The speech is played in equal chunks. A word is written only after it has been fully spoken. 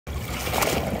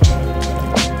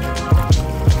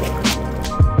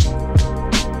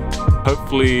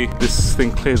hopefully this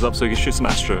thing clears up so we can shoot some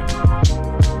astro.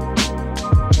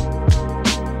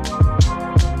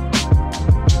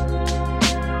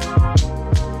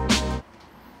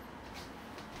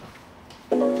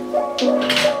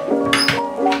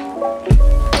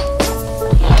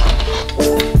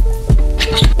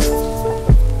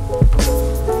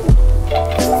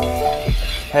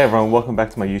 Hey everyone, welcome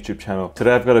back to my YouTube channel.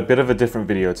 Today I've got a bit of a different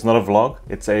video. It's not a vlog,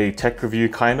 it's a tech review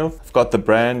kind of. I've got the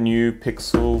brand new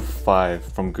Pixel 5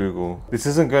 from Google. This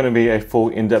isn't going to be a full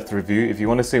in-depth review. If you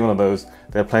want to see one of those,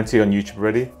 there are plenty on YouTube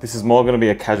already. This is more going to be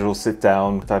a casual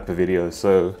sit-down type of video,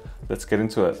 so let's get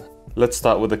into it. Let's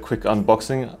start with a quick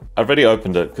unboxing. I've already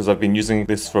opened it because I've been using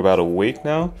this for about a week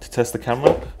now to test the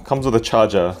camera. It comes with a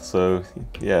charger, so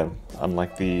yeah,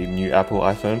 unlike the new Apple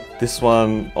iPhone. This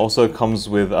one also comes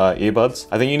with earbuds.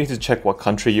 I think you need to check what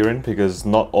country you're in because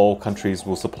not all countries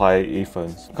will supply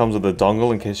earphones. It comes with a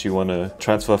dongle in case you want to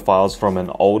transfer files from an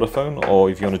older phone or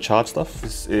if you want to charge stuff.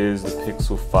 This is the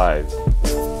Pixel 5.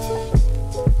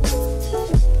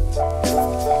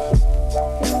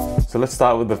 So let's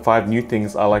start with the 5 new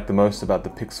things I like the most about the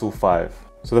Pixel 5.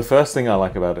 So the first thing I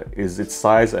like about it is its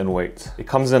size and weight. It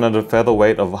comes in at a feather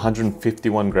weight of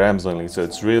 151 grams only, so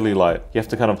it's really light. You have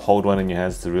to kind of hold one in your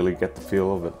hands to really get the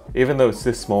feel of it. Even though it's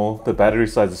this small, the battery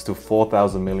size is still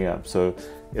 4000 milliamps, so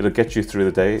it'll get you through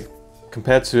the day.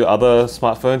 Compared to other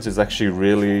smartphones, it's actually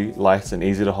really light and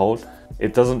easy to hold.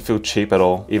 It doesn't feel cheap at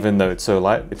all, even though it's so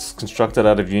light. It's constructed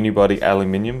out of unibody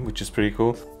aluminium, which is pretty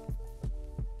cool.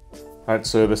 Alright,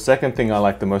 so the second thing I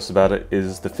like the most about it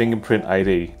is the fingerprint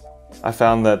ID. I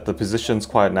found that the position's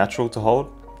quite natural to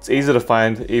hold. It's easy to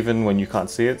find even when you can't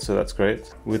see it, so that's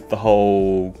great. With the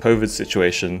whole COVID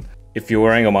situation, if you're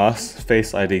wearing a mask,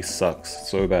 Face ID sucks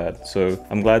so bad. So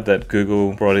I'm glad that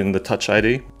Google brought in the Touch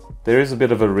ID. There is a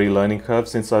bit of a relearning curve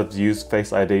since I've used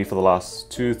Face ID for the last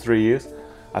 2-3 years.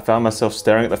 I found myself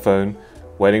staring at the phone,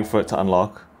 waiting for it to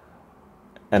unlock,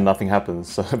 and nothing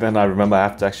happens. So then I remember I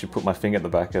have to actually put my finger at the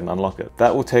back and unlock it.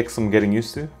 That will take some getting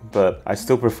used to, but I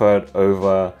still prefer it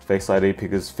over Face ID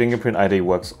because fingerprint ID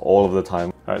works all of the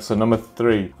time. Alright, so number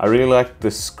 3, I really like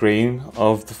the screen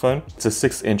of the phone. It's a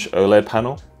 6-inch OLED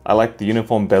panel. I like the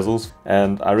uniform bezels,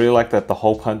 and I really like that the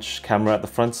hole punch camera at the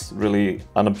front's really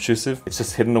unobtrusive. It's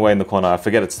just hidden away in the corner. I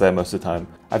forget it's there most of the time.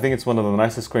 I think it's one of the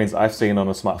nicest screens I've seen on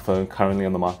a smartphone currently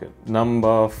on the market.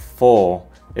 Number 4.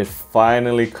 It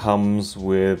finally comes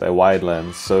with a wide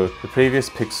lens. So the previous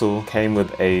Pixel came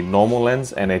with a normal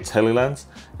lens and a tele lens,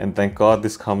 and thank God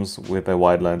this comes with a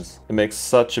wide lens. It makes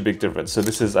such a big difference. So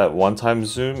this is at 1x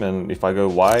zoom, and if I go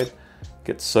wide,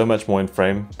 get so much more in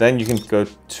frame. Then you can go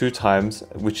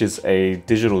 2x, which is a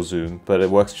digital zoom, but it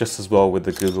works just as well with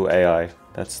the Google AI.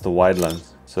 That's the wide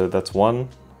lens. So that's 1,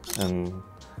 and you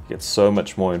get so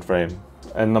much more in frame.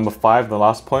 And number 5, the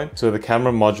last point, so the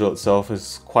camera module itself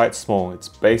is quite small. It's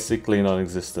basically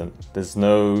non-existent. There's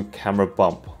no camera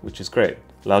bump, which is great.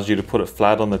 Allows you to put it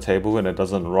flat on the table and it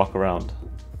doesn't rock around.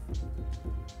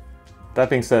 That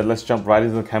being said, let's jump right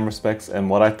into the camera specs and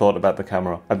what I thought about the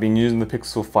camera. I've been using the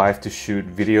Pixel 5 to shoot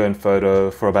video and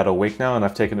photo for about a week now, and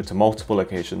I've taken it to multiple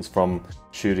locations, from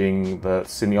shooting the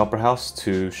Sydney Opera House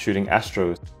to shooting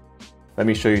astros. Let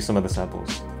me show you some of the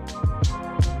samples.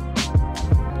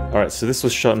 Alright, so this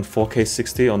was shot in 4K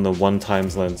 60 on the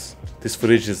 1x lens. This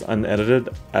footage is unedited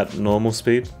at normal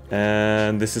speed,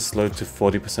 and this is slowed to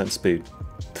 40% speed.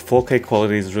 The 4K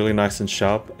quality is really nice and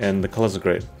sharp, and the colors are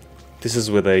great. This is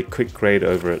with a quick grade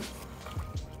over it.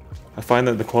 I find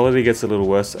that the quality gets a little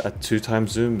worse at 2x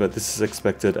zoom, but this is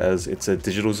expected as it's a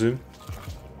digital zoom.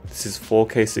 This is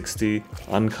 4K 60,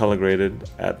 uncolor graded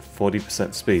at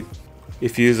 40% speed.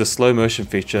 If you use a slow motion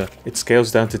feature, it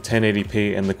scales down to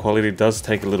 1080p and the quality does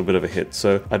take a little bit of a hit,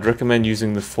 so I'd recommend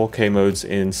using the 4K modes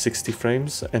in 60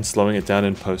 frames and slowing it down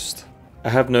in post. I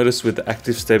have noticed with the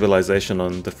active stabilization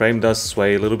on, the frame does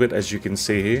sway a little bit, as you can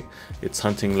see here. It's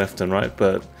hunting left and right,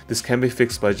 but this can be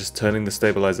fixed by just turning the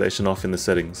stabilization off in the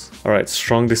settings. Alright,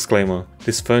 strong disclaimer.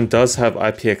 This phone does have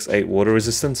IPX8 water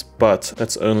resistance, but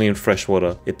that's only in fresh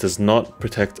water. It does not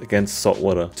protect against salt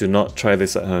water. Do not try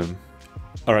this at home.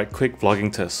 Alright, quick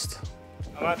vlogging test.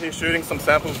 I'm out here shooting some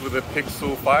samples with the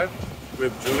Pixel 5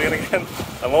 with Julian again.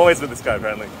 I'm always with this guy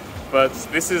apparently. But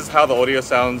this is how the audio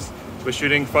sounds. We're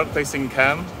shooting front-facing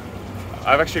cam.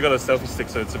 I've actually got a selfie stick,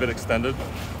 so it's a bit extended.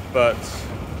 But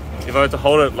if I were to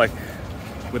hold it like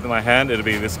with my hand, it'd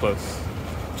be this close.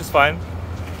 Which is fine.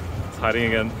 It's hiding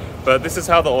again. But this is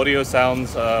how the audio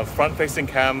sounds, front-facing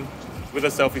cam with a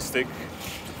selfie stick.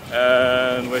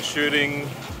 And we're shooting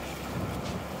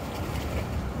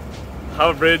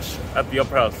Harbour Bridge at the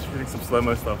Opera House, shooting some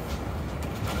slow-mo stuff.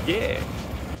 Yeah!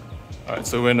 Alright,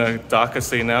 so we're in a darker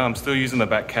scene now. I'm still using the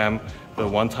back cam the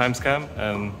 1x cam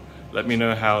and let me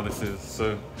know how this is.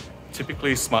 So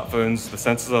typically smartphones, the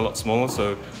sensors are a lot smaller,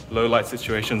 so low light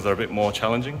situations are a bit more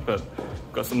challenging, but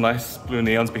got some nice blue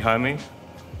neons behind me.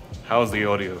 How's the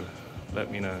audio?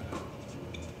 Let me know.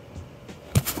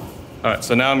 Alright,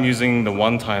 so now I'm using the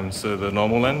 1x, so the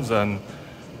normal lens, and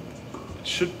it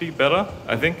should be better,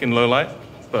 I think, in low light,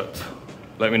 but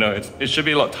let me know. It should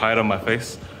be a lot tighter on my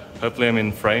face. Hopefully I'm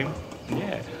in frame.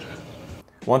 Yeah.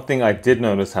 One thing I did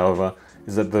notice, however,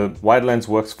 is that the wide lens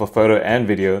works for photo and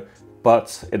video,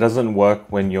 but it doesn't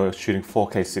work when you're shooting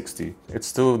 4K 60. It's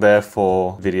still there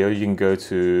for video. You can go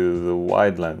to the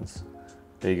wide lens.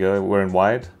 There you go, we're in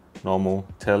wide, normal,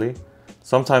 tele.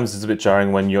 Sometimes it's a bit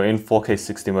jarring when you're in 4K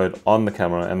 60 mode on the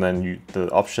camera and then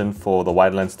the option for the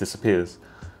wide lens disappears.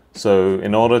 So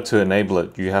in order to enable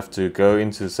it, you have to go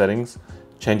into settings,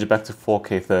 change it back to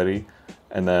 4K 30,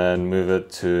 and then move it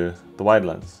to the wide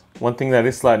lens. One thing that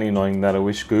is slightly annoying that I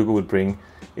wish Google would bring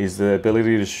is the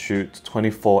ability to shoot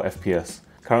 24 FPS.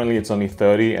 Currently it's only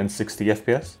 30 and 60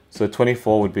 FPS, so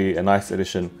 24 would be a nice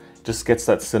addition. Just gets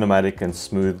that cinematic and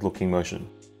smooth looking motion.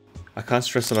 I can't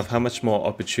stress enough how much more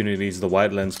opportunities the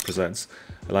wide lens presents,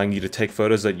 allowing you to take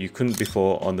photos that you couldn't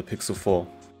before on the Pixel 4.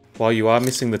 While you are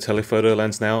missing the telephoto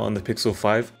lens now on the Pixel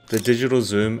 5, the digital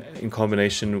zoom in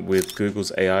combination with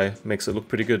Google's AI makes it look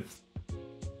pretty good.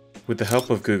 With the help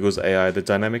of Google's AI, the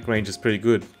dynamic range is pretty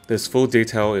good. There's full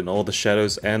detail in all the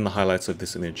shadows and the highlights of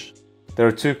this image. There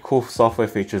are two cool software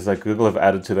features that Google have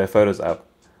added to their Photos app.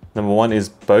 Number one is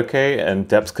bokeh and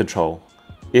depth control.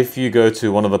 If you go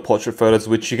to one of the portrait photos,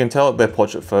 which you can tell they're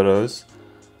portrait photos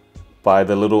by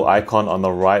the little icon on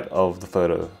the right of the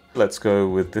photo. Let's go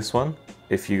with this one.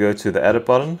 If you go to the edit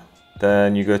button,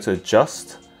 then you go to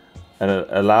adjust, and it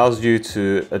allows you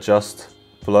to adjust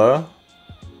blur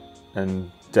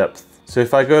and depth. So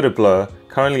if I go to blur,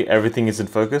 currently everything is in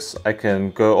focus. I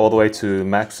can go all the way to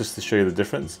max just to show you the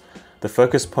difference. The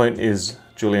focus point is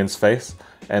Julian's face,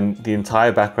 and the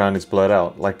entire background is blurred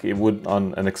out like it would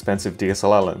on an expensive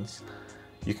DSLR lens.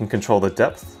 You can control the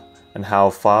depth and how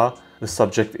far the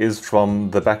subject is from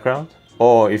the background.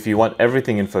 Or if you want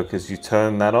everything in focus, you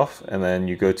turn that off and then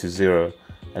you go to 0.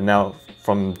 And now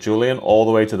from Julian all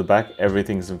the way to the back,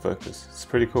 everything's in focus. It's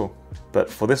pretty cool. But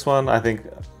for this one, I think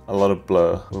a lot of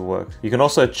blur will work. You can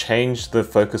also change the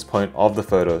focus point of the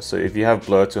photo. So if you have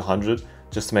blur to 100,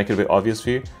 just to make it a bit obvious for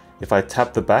you, if I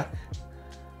tap the back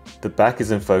is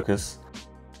in focus.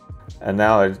 And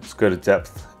now I just go to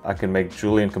depth, I can make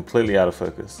Julian completely out of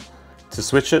focus. To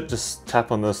switch it, just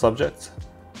tap on the subject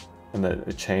and then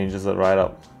it changes it right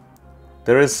up.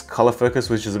 There is color focus,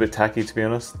 which is a bit tacky to be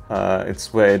honest.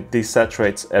 It's where it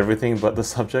desaturates everything but the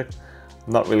subject.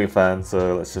 I'm not really a fan,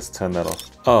 so let's just turn that off.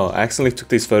 Oh, I accidentally took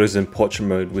these photos in portrait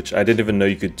mode, which I didn't even know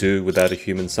you could do without a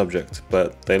human subject,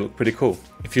 but they look pretty cool.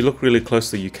 If you look really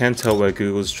closely, you can tell where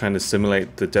Google's trying to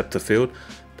simulate the depth of field,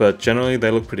 but generally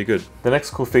they look pretty good. The next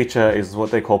cool feature is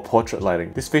what they call portrait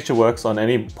lighting. This feature works on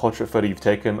any portrait photo you've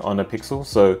taken on a Pixel,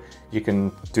 so you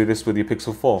can do this with your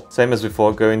Pixel 4. Same as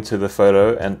before, go into the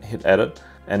photo and hit edit,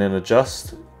 and then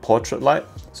adjust portrait light.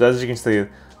 So as you can see,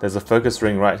 there's a focus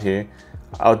ring right here.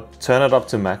 I'll turn it up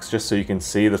to max just so you can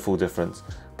see the full difference.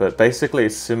 But basically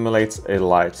it simulates a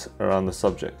light around the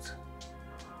subject.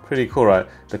 Pretty cool, right?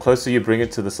 The closer you bring it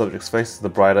to the subject's face, the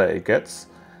brighter it gets.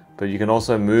 But you can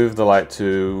also move the light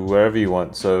to wherever you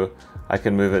want. So I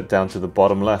can move it down to the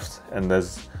bottom left and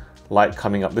there's light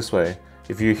coming up this way.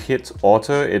 If you hit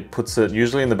auto, it puts it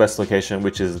usually in the best location,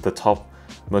 which is the top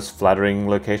most flattering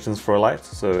locations for a light.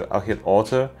 So I'll hit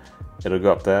auto, it'll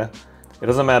go up there. It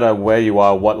doesn't matter where you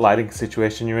are, what lighting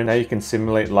situation you're in, now you can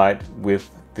simulate light with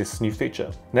this new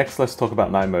feature. Next, let's talk about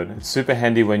night mode. It's super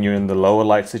handy when you're in the lower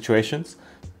light situations.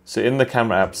 So in the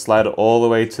camera app, slide it all the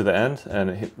way to the end and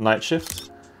hit night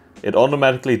shift. It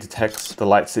automatically detects the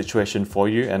light situation for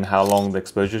you and how long the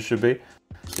exposure should be.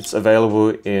 It's available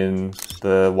in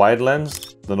the wide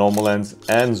lens, the normal lens,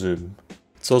 and zoom.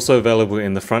 It's also available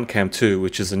in the front cam too,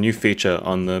 which is a new feature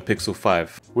on the Pixel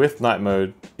 5. With night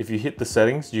mode, if you hit the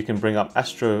settings, you can bring up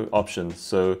astro options.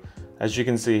 So as you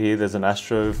can see here, there's an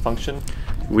astro function.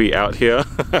 We out here.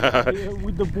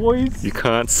 With the boys. You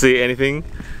can't see anything.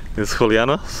 There's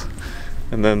Julianos.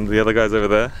 And then the other guy's over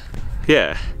there.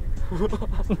 Yeah.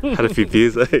 Had a few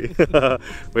beers, eh?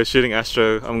 We're shooting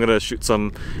astro. I'm gonna shoot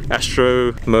some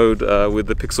astro mode with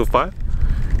the Pixel 5.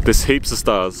 There's heaps of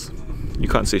stars. You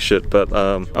can't see shit, but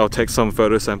I'll take some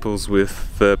photo samples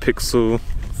with the Pixel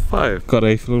 5. Got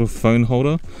a little phone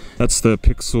holder. That's the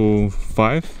Pixel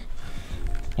 5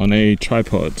 on a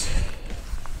tripod.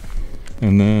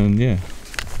 And then, yeah.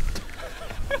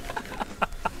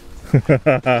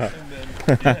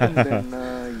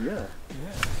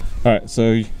 Alright,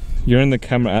 so you're in the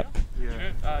camera app,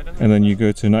 and then you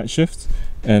go to night shift,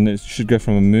 and it should go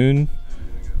from a moon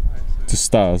to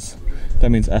stars. That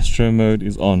means astro mode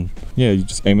is on. Yeah, you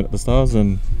just aim it at the stars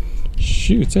and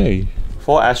shoot, eh?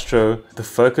 For astro, the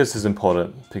focus is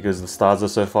important because the stars are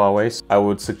so far away. So I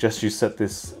would suggest you set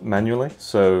this manually.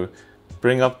 So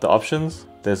bring up the options,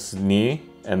 there's near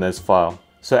and there's far.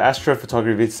 So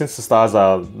astrophotography, since the stars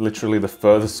are literally the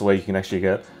furthest away you can actually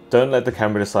get, don't let the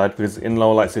camera decide, because in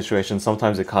low light situations,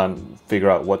 sometimes it can't figure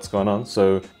out what's going on.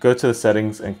 So go to the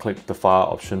settings and click the far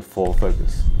option for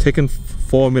focus. Taken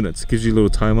 4 minutes, gives you a little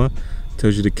timer,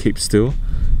 tells you to keep still.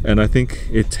 And I think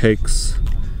it takes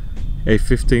a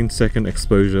 15-second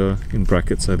exposure in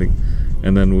brackets, I think.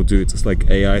 And then we'll do it just like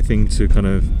AI thing to kind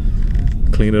of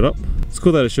clean it up. It's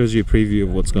cool that it shows you a preview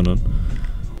of what's going on.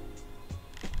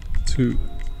 2,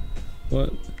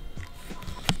 1.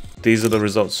 These are the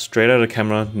results straight out of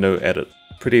camera, no edit.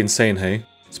 Pretty insane, hey?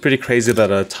 It's pretty crazy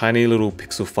that a tiny little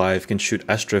Pixel 5 can shoot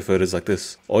astro photos like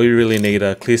this. All you really need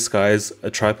are clear skies,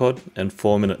 a tripod, and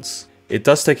 4 minutes. It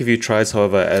does take a few tries,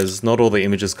 however, as not all the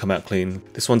images come out clean.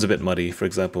 This one's a bit muddy, for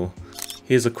example.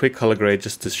 Here's a quick color grade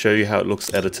just to show you how it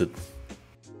looks edited.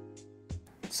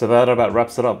 So that about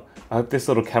wraps it up. I hope this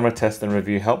little camera test and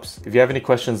review helps. If you have any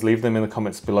questions, leave them in the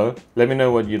comments below. Let me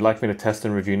know what you'd like me to test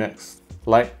and review next.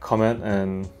 Like, comment,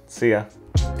 and see ya.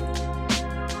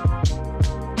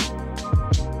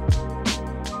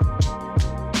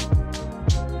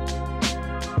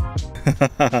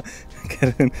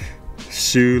 Get in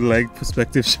shoe leg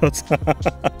perspective shots.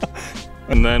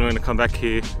 And then we're gonna come back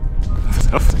here.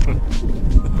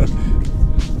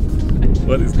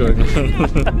 What is going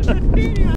on?